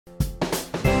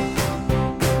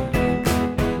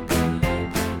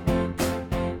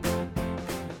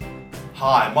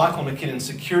Hi, Michael McKinnon,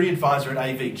 Security Advisor at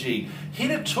AVG,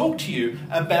 here to talk to you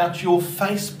about your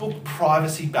Facebook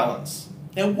privacy balance.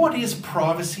 Now, what is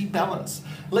privacy balance?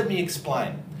 Let me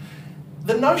explain.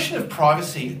 The notion of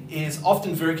privacy is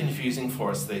often very confusing for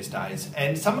us these days,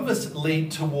 and some of us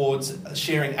lead towards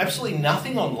sharing absolutely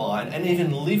nothing online and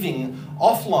even living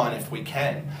offline if we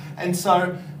can. And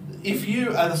so, if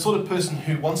you are the sort of person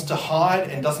who wants to hide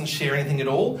and doesn't share anything at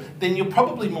all, then you're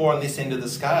probably more on this end of the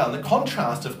scale. And the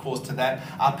contrast, of course, to that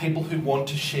are people who want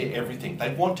to share everything.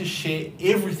 They want to share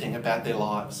everything about their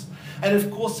lives. And of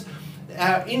course,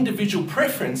 our individual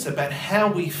preference about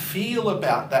how we feel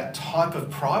about that type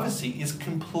of privacy is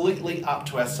completely up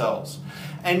to ourselves.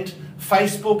 And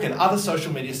Facebook and other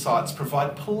social media sites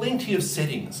provide plenty of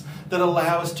settings that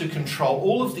allow us to control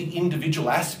all of the individual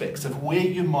aspects of where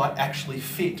you might actually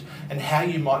fit and how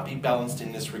you might be balanced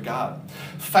in this regard.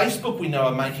 Facebook, we know,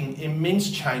 are making immense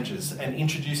changes and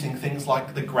introducing things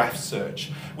like the graph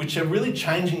search, which are really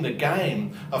changing the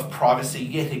game of privacy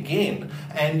yet again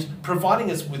and providing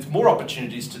us with more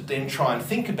opportunities to then try and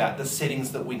think about the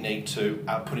settings that we need to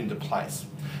put into place.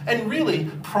 And really,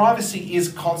 privacy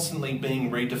is constantly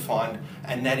being redefined,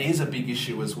 and that is a big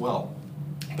issue as well.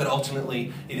 But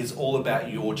ultimately, it is all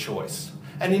about your choice.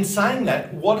 And in saying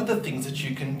that, what are the things that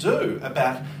you can do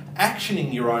about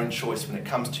actioning your own choice when it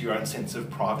comes to your own sense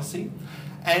of privacy?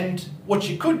 And what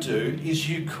you could do is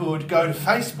you could go to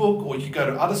Facebook or you could go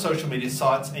to other social media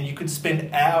sites and you could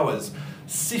spend hours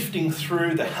sifting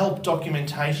through the help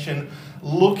documentation,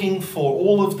 looking for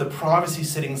all of the privacy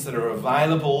settings that are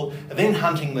available, then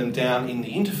hunting them down in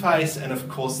the interface, and of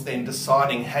course then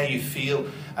deciding how you feel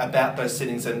about those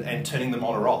settings and turning them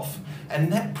on or off.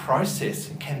 And that process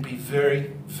can be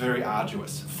very, very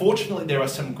arduous. Fortunately, there are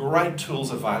some great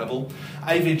tools available.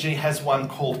 AVG has one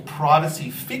called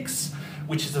Privacy Fix,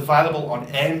 which is available on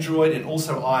Android and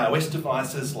also iOS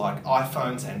devices like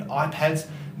iPhones and iPads.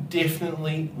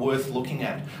 Definitely worth looking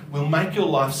at. Will make your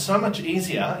life so much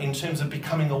easier in terms of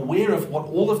becoming aware of what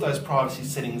all of those privacy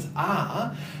settings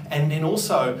are, and then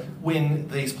also when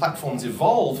these platforms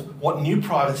evolve, what new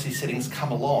privacy settings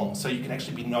come along, so you can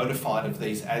actually be notified of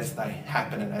these as they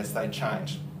happen and as they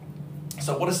change.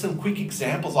 So what are some quick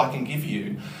examples I can give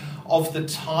you of the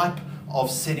type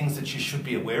of settings that you should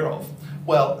be aware of?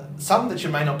 Well, some that you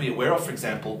may not be aware of, for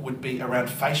example, would be around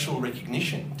facial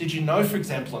recognition. Did you know, for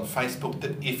example, on Facebook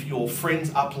that if your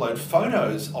friends upload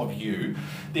photos of you,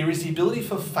 there is the ability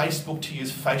for Facebook to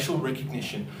use facial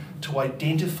recognition to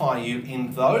identify you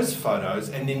in those photos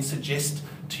and then suggest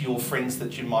to your friends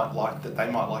that they might like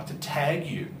to tag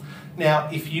you. Now,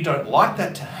 if you don't like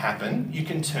that to happen, you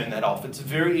can turn that off. It's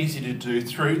very easy to do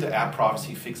through our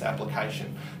Privacy Fix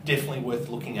application. Definitely worth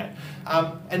looking at.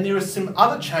 And there are some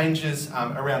other changes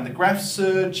around the graph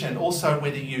search and also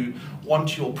whether you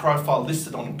want your profile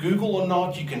listed on Google or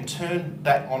not. You can turn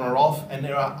that on or off, and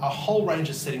there are a whole range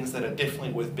of settings that are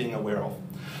definitely worth being aware of.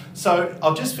 So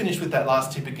I'll just finish with that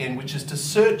last tip again, which is to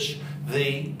search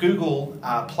the Google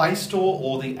Play Store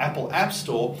or the Apple App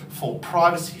Store for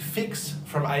Privacy Fix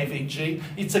from AVG.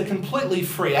 It's a completely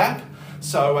free app,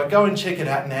 so go and check it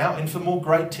out now. And for more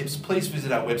great tips, please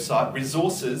visit our website,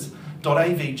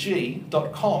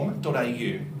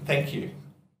 resources.avg.com.au. Thank you.